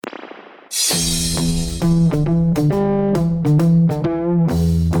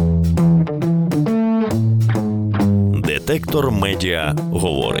Вектор Медіа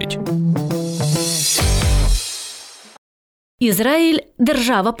говорить. Ізраїль –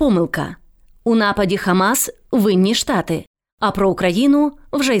 держава-помилка. У нападі ХАМАС винні Штати. А про Україну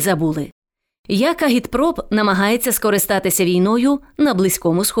вже й забули. Як агітпроп намагається скористатися війною на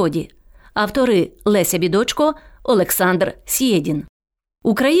Близькому Сході. Автори Леся Бідочко, Олександр Сєдін.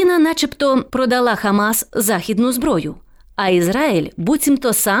 Україна начебто продала ХАМАС західну зброю, а Ізраїль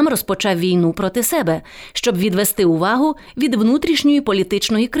буцімто сам розпочав війну проти себе, щоб відвести увагу від внутрішньої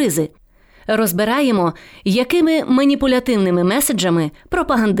політичної кризи. Розбираємо, якими маніпулятивними меседжами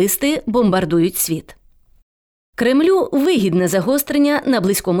пропагандисти бомбардують світ. Кремлю вигідне загострення на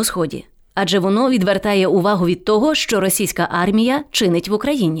Близькому Сході, адже воно відвертає увагу від того, що російська армія чинить в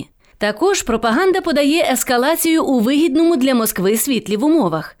Україні. Також пропаганда подає ескалацію у вигідному для Москви світлі в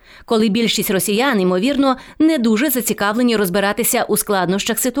умовах, коли більшість росіян, ймовірно, не дуже зацікавлені розбиратися у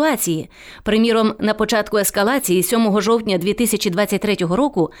складнощах ситуації. Приміром, на початку ескалації 7 жовтня 2023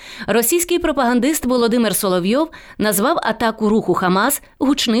 року російський пропагандист Володимир Соловйов назвав атаку руху ХАМАС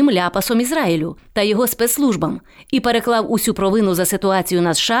гучним ляпасом Ізраїлю та його спецслужбам і переклав усю провину за ситуацію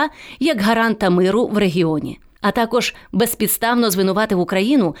на США як гаранта миру в регіоні. А також безпідставно звинуватив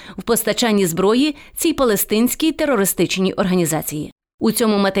Україну в постачанні зброї цій палестинській терористичній організації. У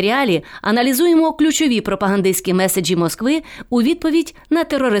цьому матеріалі аналізуємо ключові пропагандистські меседжі Москви у відповідь на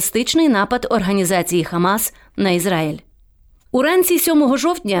терористичний напад організації ХАМАС на Ізраїль. Уранці 7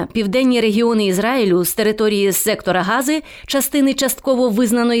 жовтня південні регіони Ізраїлю з території сектора Гази, частини частково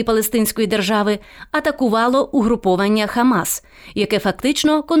визнаної Палестинської держави, атакувало угруповання ХАМАС, яке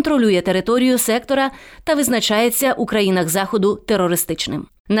фактично контролює територію сектора та визначається у країнах Заходу терористичним.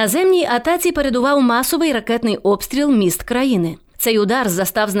 Наземній атаці передував масовий ракетний обстріл міст країни. Цей удар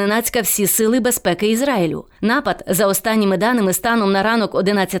застав зненацька всі сили безпеки Ізраїлю. Напад, за останніми даними станом на ранок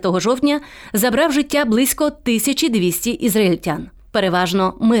 11 жовтня, забрав життя близько 1200 ізраїльтян,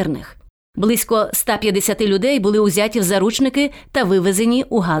 переважно мирних. Близько 150 людей були узяті в заручники та вивезені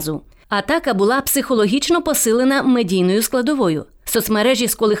у Газу. Атака була психологічно посилена медійною складовою. Соцмережі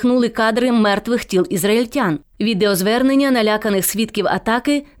сколихнули кадри мертвих тіл ізраїльтян, відеозвернення наляканих свідків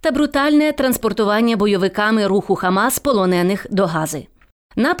атаки та брутальне транспортування бойовиками руху ХАМАС полонених до Гази.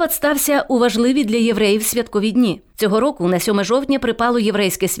 Напад стався у важливі для євреїв святкові дні. Цього року на 7 жовтня припало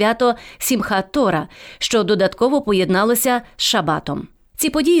єврейське свято Сімхат Тора, що додатково поєдналося з Шабатом. Ці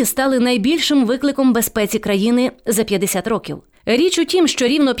події стали найбільшим викликом безпеці країни за 50 років. Річ у тім, що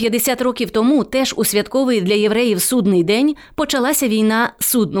рівно 50 років тому, теж у святковий для євреїв судний день, почалася війна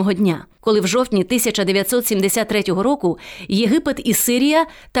судного дня, коли в жовтні 1973 року Єгипет і Сирія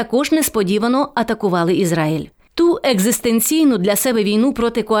також несподівано атакували Ізраїль. Ту екзистенційну для себе війну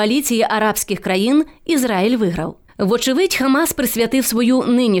проти коаліції арабських країн Ізраїль виграв. Вочевидь, ХАМАС присвятив свою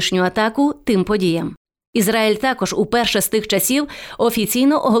нинішню атаку тим подіям. Ізраїль також уперше з тих часів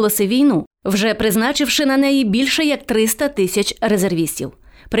офіційно оголосив війну, вже призначивши на неї більше як 300 тисяч резервістів.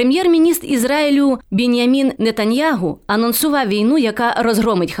 Прем'єр-міністр Ізраїлю Бін'ямін Нетаньягу анонсував війну, яка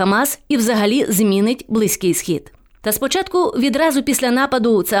розгромить ХАМАС і взагалі змінить Близький Схід. Та спочатку, відразу після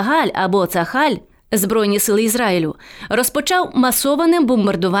нападу Цагаль або Цахаль, Збройні сили Ізраїлю, розпочав масоване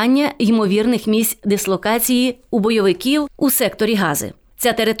бомбардування ймовірних місць дислокації у бойовиків у секторі Гази.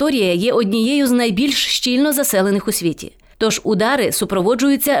 Ця територія є однією з найбільш щільно заселених у світі. Тож удари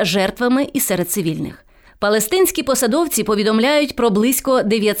супроводжуються жертвами і серед цивільних. Палестинські посадовці повідомляють про близько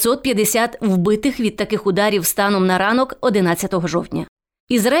 950 вбитих від таких ударів станом на ранок 11 жовтня.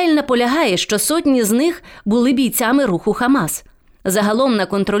 Ізраїль наполягає, що сотні з них були бійцями руху ХАМАС. Загалом на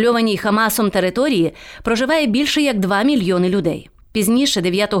контрольованій ХАМАСом території проживає більше як 2 мільйони людей. Пізніше,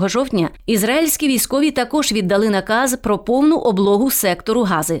 9 жовтня, ізраїльські військові також віддали наказ про повну облогу сектору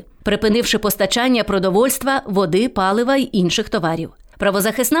Гази, припинивши постачання продовольства, води, палива й інших товарів.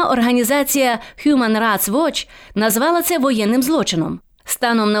 Правозахисна організація Human Rights Watch назвала це воєнним злочином.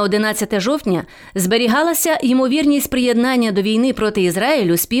 Станом на 11 жовтня зберігалася ймовірність приєднання до війни проти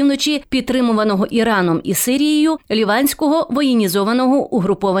Ізраїлю з півночі підтримуваного Іраном і Сирією ліванського воєнізованого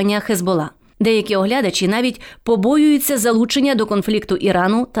угруповання Хезбола. Деякі оглядачі навіть побоюються залучення до конфлікту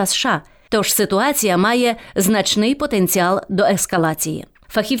Ірану та США, тож ситуація має значний потенціал до ескалації.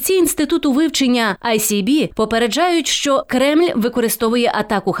 Фахівці Інституту вивчення ICB попереджають, що Кремль використовує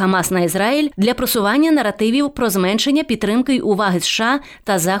атаку ХАМАС на Ізраїль для просування наративів про зменшення підтримки й уваги США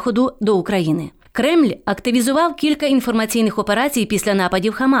та Заходу до України. Кремль активізував кілька інформаційних операцій після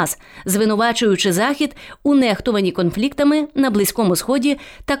нападів ХАМАС, звинувачуючи Захід у нехтуванні конфліктами на Близькому Сході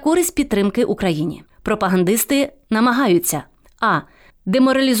та користь підтримки Україні. Пропагандисти намагаються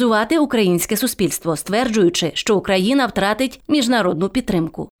деморалізувати українське суспільство, стверджуючи, що Україна втратить міжнародну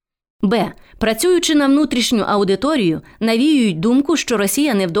підтримку. Б. Працюючи на внутрішню аудиторію, навіюють думку, що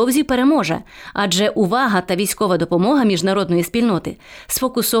Росія невдовзі переможе, адже увага та військова допомога міжнародної спільноти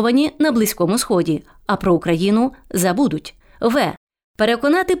сфокусовані на Близькому Сході, а про Україну забудуть. В.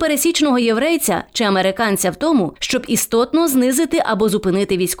 Переконати пересічного єврейця чи американця в тому, щоб істотно знизити або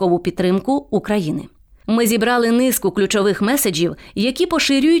зупинити військову підтримку України. Ми зібрали низку ключових меседжів, які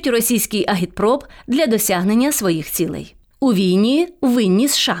поширюють російський агітпроп для досягнення своїх цілей. У війні винні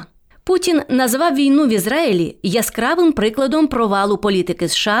США. Путін назвав війну в Ізраїлі яскравим прикладом провалу політики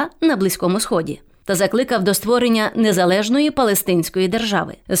США на Близькому Сході та закликав до створення незалежної палестинської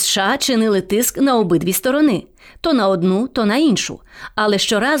держави. США чинили тиск на обидві сторони – то на одну, то на іншу, але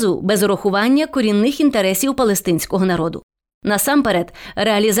щоразу без урахування корінних інтересів палестинського народу. Насамперед,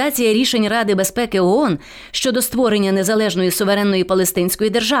 реалізація рішень Ради безпеки ООН щодо створення незалежної суверенної палестинської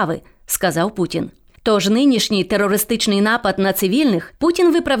держави, сказав Путін. Тож нинішній терористичний напад на цивільних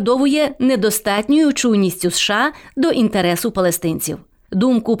Путін виправдовує недостатньою чуйністю США до інтересу палестинців.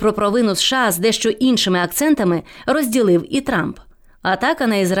 Думку про провину США з дещо іншими акцентами розділив і Трамп. Атака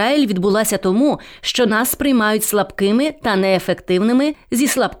на Ізраїль відбулася тому, що нас сприймають слабкими та неефективними зі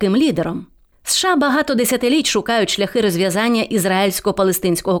слабким лідером. США багато десятиліть шукають шляхи розв'язання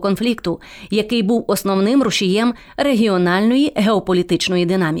ізраїльсько-палестинського конфлікту, який був основним рушієм регіональної геополітичної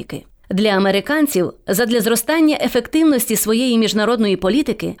динаміки. Для американців, задля зростання ефективності своєї міжнародної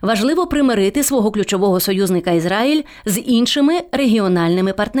політики, важливо примирити свого ключового союзника Ізраїль з іншими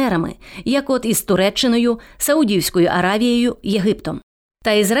регіональними партнерами, як от із Туреччиною, Саудівською Аравією, Єгиптом.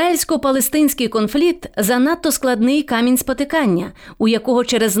 Та ізраїльсько-палестинський конфлікт – занадто складний камінь спотикання, у якого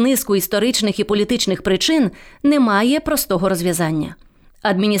через низку історичних і політичних причин немає простого розв'язання.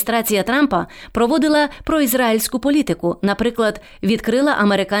 Адміністрація Трампа проводила проізраїльську політику, наприклад, відкрила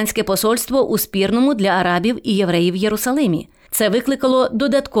американське посольство у спірному для арабів і євреїв Єрусалимі. Це викликало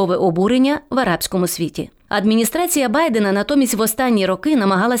додаткове обурення в арабському світі. Адміністрація Байдена натомість в останні роки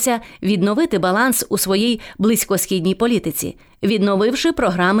намагалася відновити баланс у своїй близькосхідній політиці, відновивши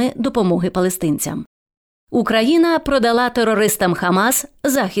програми допомоги палестинцям. Україна продала терористам ХАМАС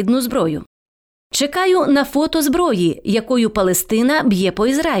західну зброю. Чекаю на фото зброї, якою Палестина б'є по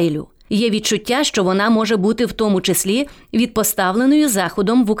Ізраїлю. Є відчуття, що вона може бути в тому числі відпоставленою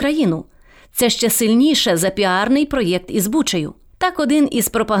Заходом в Україну. Це ще сильніше за піарний проєкт із Бучею. Так один із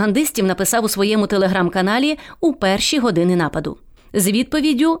пропагандистів написав у своєму телеграм-каналі у перші години нападу. З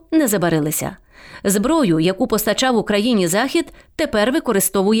відповіддю не забарилися. Зброю, яку постачав Україні Захід, тепер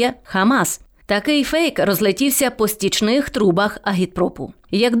використовує ХАМАС. Такий фейк розлетівся по стічних трубах агітпропу.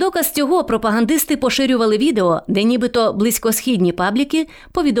 Як доказ цього, пропагандисти поширювали відео, де нібито близькосхідні пабліки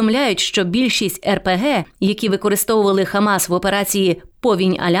повідомляють, що більшість РПГ, які використовували ХАМАС в операції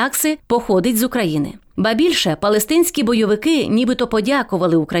 «Повінь Алякси», походить з України. Ба більше, палестинські бойовики нібито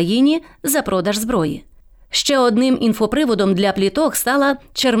подякували Україні за продаж зброї. Ще одним інфоприводом для пліток стала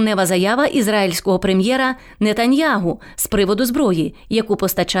червнева заява ізраїльського прем'єра Нетаньягу з приводу зброї, яку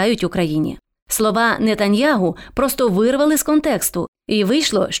постачають Україні. Слова Нетаньягу просто вирвали з контексту, і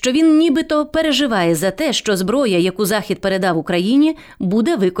вийшло, що він нібито переживає за те, що зброя, яку Захід передав Україні,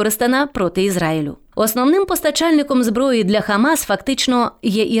 буде використана проти Ізраїлю. Основним постачальником зброї для ХАМАС фактично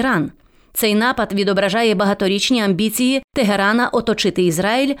є Іран. Цей напад відображає багаторічні амбіції Тегерана оточити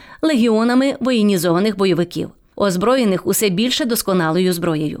Ізраїль легіонами воєнізованих бойовиків, озброєних усе більше досконалою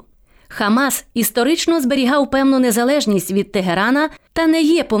зброєю. ХАМАС історично зберігав певну незалежність від Тегерана та не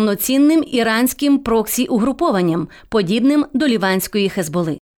є повноцінним іранським проксі-угрупованням, подібним до ліванської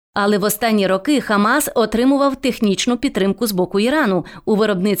Хезболи. Але в останні роки ХАМАС отримував технічну підтримку з боку Ірану у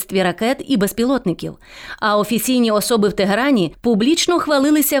виробництві ракет і безпілотників, а офіційні особи в Тегерані публічно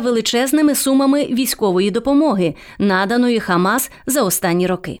хвалилися величезними сумами військової допомоги, наданої ХАМАС за останні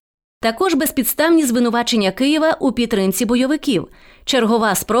роки. Також безпідставні звинувачення Києва у підтримці бойовиків –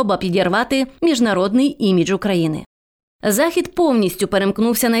 чергова спроба підірвати міжнародний імідж України. Захід повністю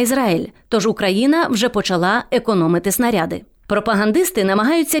перемкнувся на Ізраїль, тож Україна вже почала економити снаряди. Пропагандисти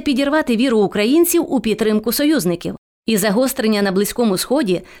намагаються підірвати віру українців у підтримку союзників, і загострення на Близькому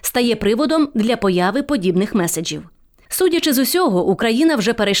Сході стає приводом для появи подібних меседжів. Судячи з усього, Україна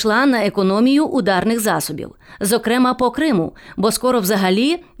вже перейшла на економію ударних засобів, зокрема по Криму, бо скоро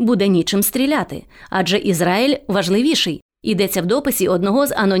взагалі буде нічим стріляти, адже Ізраїль важливіший, йдеться в дописі одного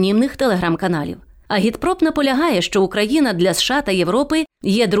з анонімних телеграм-каналів. Агітпроп наполягає, що Україна для США та Європи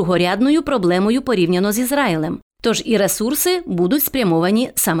є другорядною проблемою порівняно з Ізраїлем, тож і ресурси будуть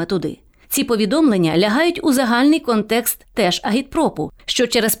спрямовані саме туди. Ці повідомлення лягають у загальний контекст теж агітпропу, що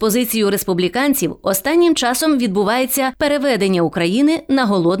через позицію республіканців останнім часом відбувається переведення України на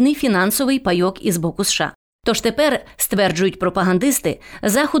голодний фінансовий пайок із боку США. Тож тепер, стверджують пропагандисти,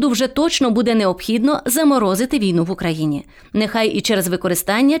 Заходу вже точно буде необхідно заморозити війну в Україні. Нехай і через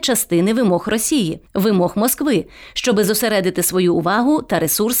використання частини вимог Росії, вимог Москви, щоби зосередити свою увагу та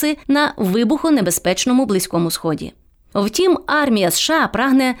ресурси на вибухонебезпечному Близькому Сході. Втім, армія США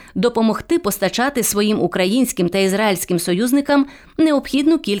прагне допомогти постачати своїм українським та ізраїльським союзникам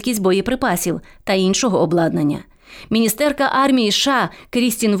необхідну кількість боєприпасів та іншого обладнання. Міністерка армії США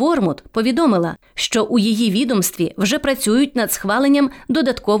Крістін Вормут повідомила, що у її відомстві вже працюють над схваленням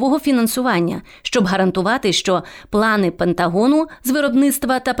додаткового фінансування, щоб гарантувати, що плани Пентагону з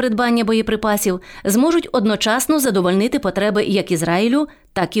виробництва та придбання боєприпасів зможуть одночасно задовольнити потреби як Ізраїлю,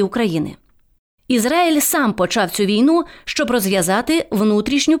 так і України. Ізраїль сам почав цю війну, щоб розв'язати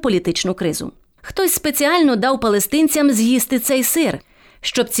внутрішню політичну кризу. Хтось спеціально дав палестинцям з'їсти цей сир,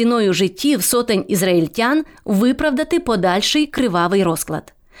 щоб ціною життів сотень ізраїльтян виправдати подальший кривавий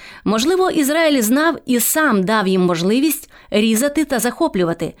розклад. Можливо, Ізраїль знав і сам дав їм можливість різати та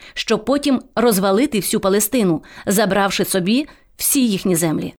захоплювати, щоб потім розвалити всю Палестину, забравши собі всі їхні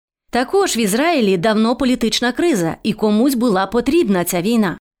землі. Також в Ізраїлі давно політична криза, і комусь була потрібна ця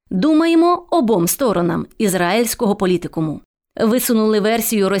війна. Думаємо обом сторонам ізраїльського політикуму. Висунули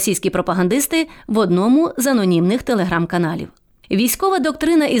версію російські пропагандисти в одному з анонімних телеграм-каналів. Військова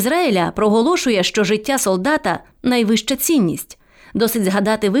доктрина Ізраїля проголошує, що життя солдата – найвища цінність. Досить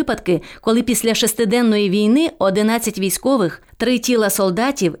згадати випадки, коли після 6-денної війни 11 військових, 3 тіла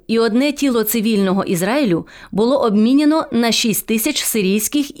солдатів і 1 тіло цивільного Ізраїлю було обміняно на 6 тисяч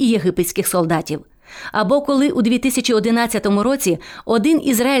сирійських і єгипетських солдатів. Або коли у 2011 році 1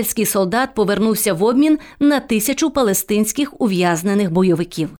 ізраїльський солдат повернувся в обмін на 1000 палестинських ув'язнених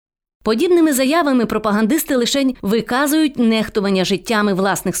бойовиків. Подібними заявами пропагандисти лишень виказують нехтування життями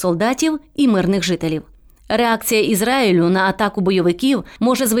власних солдатів і мирних жителів. Реакція Ізраїлю на атаку бойовиків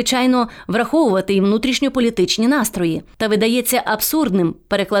може, звичайно, враховувати і внутрішньополітичні настрої, та видається абсурдним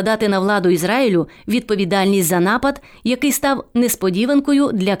перекладати на владу Ізраїлю відповідальність за напад, який став несподіванкою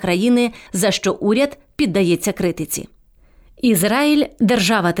для країни, за що уряд піддається критиці. Ізраїль –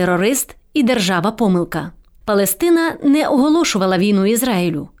 держава-терорист і держава-помилка. Палестина не оголошувала війну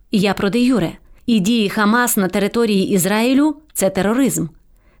Ізраїлю. Я про де-юре. І дії ХАМАС на території Ізраїлю – це тероризм.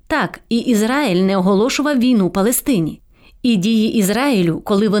 Так, і Ізраїль не оголошував війну Палестині. І дії Ізраїлю,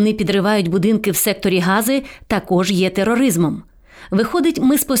 коли вони підривають будинки в секторі Гази, також є тероризмом. Виходить,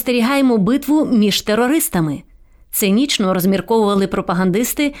 ми спостерігаємо битву між терористами. Цинічно розмірковували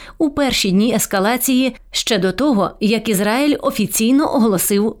пропагандисти у перші дні ескалації ще до того, як Ізраїль офіційно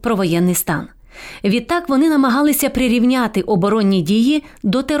оголосив про воєнний стан. Відтак вони намагалися прирівняти оборонні дії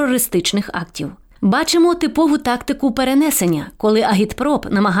до терористичних актів. Бачимо типову тактику перенесення, коли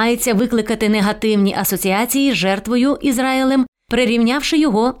агітпроп намагається викликати негативні асоціації з жертвою Ізраїлем, прирівнявши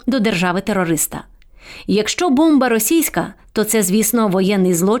його до держави-терориста. Якщо бомба російська, то це, звісно,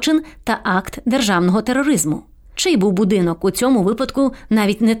 воєнний злочин та акт державного тероризму. Чий був будинок у цьому випадку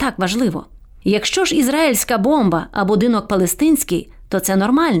навіть не так важливо. Якщо ж ізраїльська бомба, а будинок палестинський, то це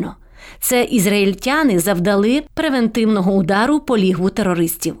нормально. Це ізраїльтяни завдали превентивного удару по лігву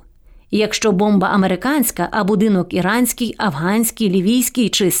терористів. Якщо бомба американська, а будинок іранський, афганський, лівійський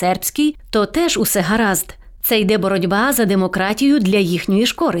чи сербський, то теж усе гаразд. Це йде боротьба за демократію для їхньої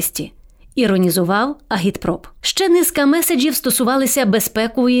ж користі. Іронізував агітпроп. Ще низка меседжів стосувалися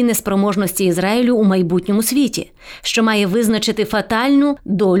безпекової неспроможності Ізраїлю у майбутньому світі, що має визначити фатальну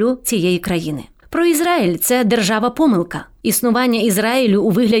долю цієї країни. Про Ізраїль – це держава-помилка. Існування Ізраїлю у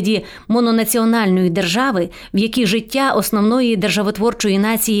вигляді мононаціональної держави, в якій життя основної державотворчої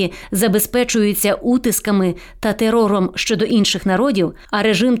нації забезпечується утисками та терором щодо інших народів, а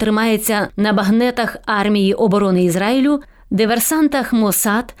режим тримається на багнетах армії оборони Ізраїлю, диверсантах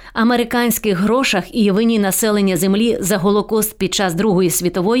Мосад, американських грошах і вині населення землі за Голокост під час Другої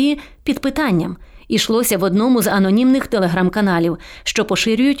світової під питанням. Ішлося в одному з анонімних телеграм-каналів, що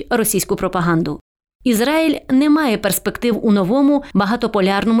поширюють російську пропаганду. Ізраїль не має перспектив у новому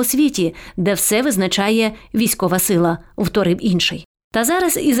багатополярному світі, де все визначає військова сила, вторив інший. Та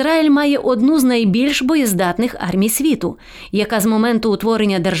зараз Ізраїль має одну з найбільш боєздатних армій світу, яка з моменту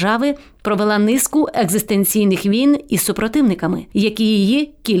утворення держави провела низку екзистенційних війн із супротивниками, які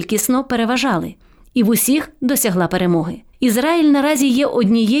її кількісно переважали. І в усіх досягла перемоги. Ізраїль наразі є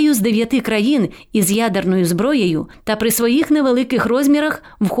однією з 9 країн із ядерною зброєю та при своїх невеликих розмірах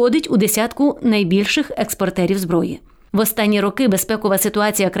входить у десятку найбільших експортерів зброї. В останні роки безпекова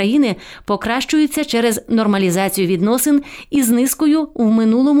ситуація країни покращується через нормалізацію відносин із низкою в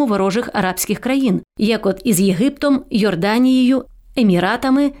минулому ворожих арабських країн, як от із Єгиптом, Йорданією,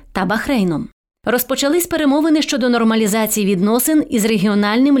 Еміратами та Бахрейном. Розпочались перемовини щодо нормалізації відносин із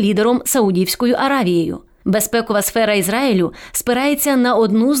регіональним лідером Саудівською Аравією. Безпекова сфера Ізраїлю спирається на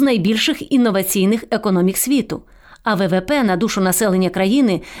одну з найбільших інноваційних економік світу, а ВВП на душу населення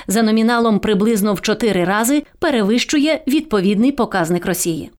країни за номіналом приблизно в 4 рази перевищує відповідний показник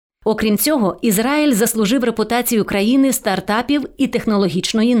Росії. Окрім цього, Ізраїль заслужив репутацію країни стартапів і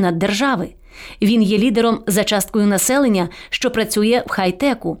технологічної наддержави. Він є лідером за часткою населення, що працює в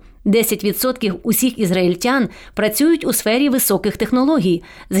хай-теку. 10% усіх ізраїльтян працюють у сфері високих технологій,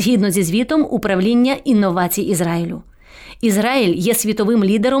 згідно зі звітом управління інновацій Ізраїлю. Ізраїль є світовим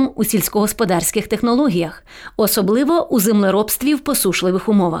лідером у сільськогосподарських технологіях, особливо у землеробстві в посушливих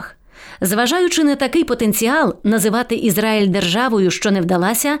умовах. Зважаючи на такий потенціал, називати Ізраїль державою, що не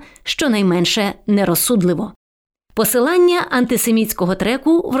вдалася, щонайменше нерозсудливо. Посилання антисемітського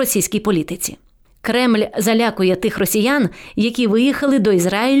треку в російській політиці. Кремль залякує тих росіян, які виїхали до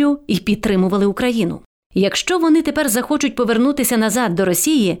Ізраїлю і підтримували Україну. Якщо вони тепер захочуть повернутися назад до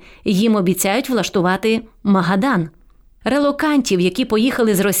Росії, їм обіцяють влаштувати Магадан. Релокантів, які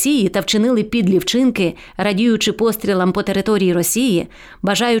поїхали з Росії та вчинили підлі вчинки, радіючи пострілам по території Росії,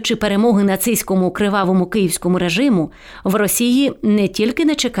 бажаючи перемоги нацистському кривавому київському режиму, в Росії не тільки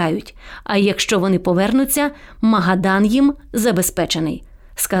не чекають, а якщо вони повернуться, Магадан їм забезпечений,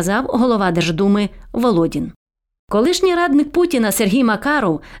 сказав голова Держдуми Володін. Колишній радник Путіна Сергій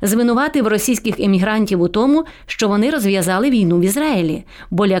Макаров звинуватив російських емігрантів у тому, що вони розв'язали війну в Ізраїлі,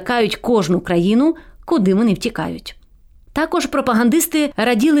 бо лякають кожну країну, куди вони втікають. Також пропагандисти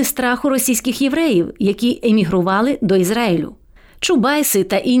раділи страху російських євреїв, які емігрували до Ізраїлю. Чубайси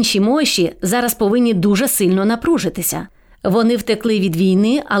та інші мойші зараз повинні дуже сильно напружитися. Вони втекли від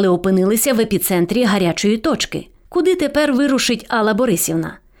війни, але опинилися в епіцентрі гарячої точки. Куди тепер вирушить Алла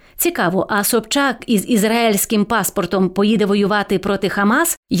Борисівна? Цікаво, а Собчак із ізраїльським паспортом поїде воювати проти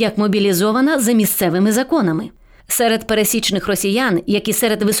ХАМАС, як мобілізована за місцевими законами? Серед пересічних росіян, як і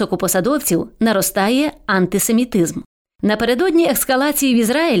серед високопосадовців, наростає антисемітизм. Напередодні ескалації в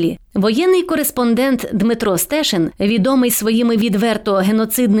Ізраїлі воєнний кореспондент Дмитро Стешин, відомий своїми відверто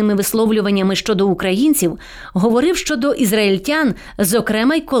геноцидними висловлюваннями щодо українців, говорив, що до ізраїльтян,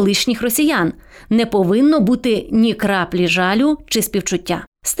 зокрема й колишніх росіян, не повинно бути ні краплі жалю чи співчуття.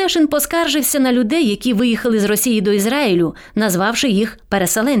 Стешин поскаржився на людей, які виїхали з Росії до Ізраїлю, назвавши їх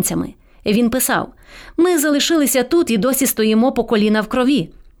переселенцями. Він писав: «Ми залишилися тут і досі стоїмо по коліна в крові.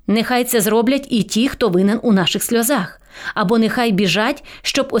 Нехай це зроблять і ті, хто винен у наших сльозах. Або нехай біжать,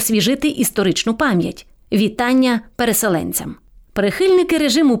 щоб освіжити історичну пам'ять. Вітання переселенцям». Прихильники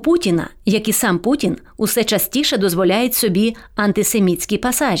режиму Путіна, як і сам Путін, усе частіше дозволяють собі антисемітські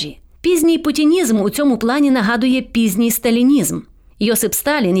пасажі. Пізній путінізм у цьому плані нагадує пізній сталінізм. Йосип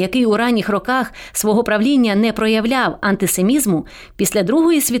Сталін, який у ранніх роках свого правління не проявляв антисемізму, після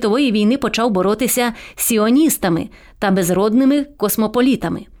Другої світової війни почав боротися з сіоністами та безродними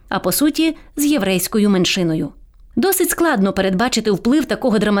космополітами, а по суті з єврейською меншиною. Досить складно передбачити вплив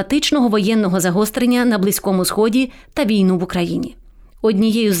такого драматичного воєнного загострення на Близькому Сході та війну в Україні.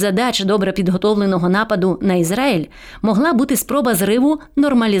 Однією з задач добре підготовленого нападу на Ізраїль могла бути спроба зриву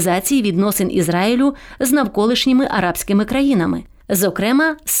нормалізації відносин Ізраїлю з навколишніми арабськими країнами,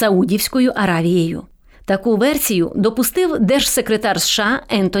 зокрема з Саудівською Аравією. Таку версію допустив держсекретар США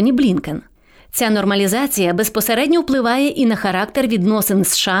Ентоні Блінкен. Ця нормалізація безпосередньо впливає і на характер відносин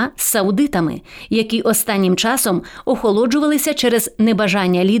США з саудитами, які останнім часом охолоджувалися через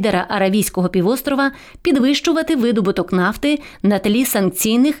небажання лідера Аравійського півострова підвищувати видобуток нафти на тлі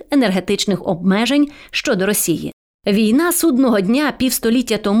санкційних енергетичних обмежень щодо Росії. Війна судного дня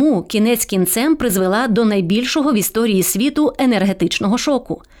півстоліття тому кінець кінцем призвела до найбільшого в історії світу енергетичного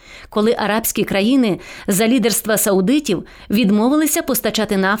шоку, коли арабські країни за лідерства саудитів відмовилися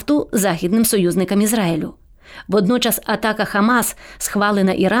постачати нафту західним союзникам Ізраїлю. Водночас атака ХАМАС,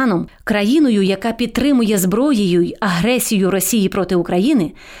 схвалена Іраном, країною, яка підтримує зброєю й агресію Росії проти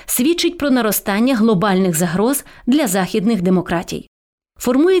України, свідчить про наростання глобальних загроз для західних демократій.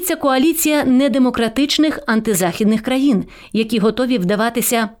 Формується коаліція недемократичних антизахідних країн, які готові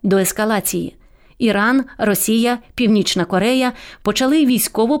вдаватися до ескалації. Іран, Росія, Північна Корея почали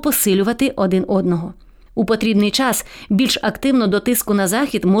військово посилювати один одного. У потрібний час більш активно до тиску на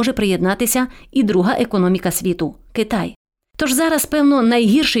Захід може приєднатися і друга економіка світу – Китай. Тож зараз, певно,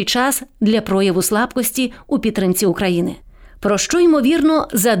 найгірший час для прояву слабкості у підтримці України. Про що, ймовірно,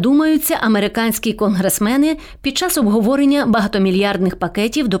 задумаються американські конгресмени під час обговорення багатомільярдних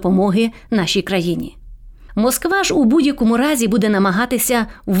пакетів допомоги нашій країні. Москва ж у будь-якому разі буде намагатися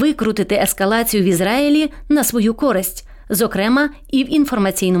викрутити ескалацію в Ізраїлі на свою користь, зокрема і в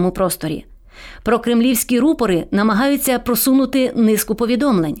інформаційному просторі. Прокремлівські рупори намагаються просунути низку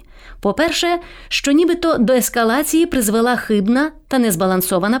повідомлень. По-перше, що нібито до ескалації призвела хибна та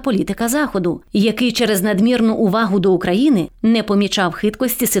незбалансована політика Заходу, який через надмірну увагу до України не помічав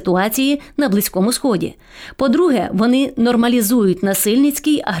хиткості ситуації на Близькому Сході. По-друге, вони нормалізують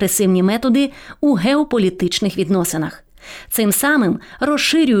насильницькі й агресивні методи у геополітичних відносинах, цим самим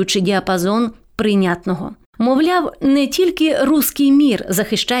розширюючи діапазон прийнятного. Мовляв, не тільки руський мір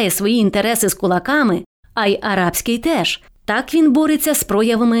захищає свої інтереси з кулаками, а й арабський теж. Так він бореться з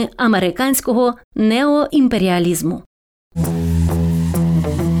проявами американського неоімперіалізму.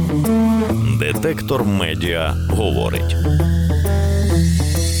 Детектор медіа говорить.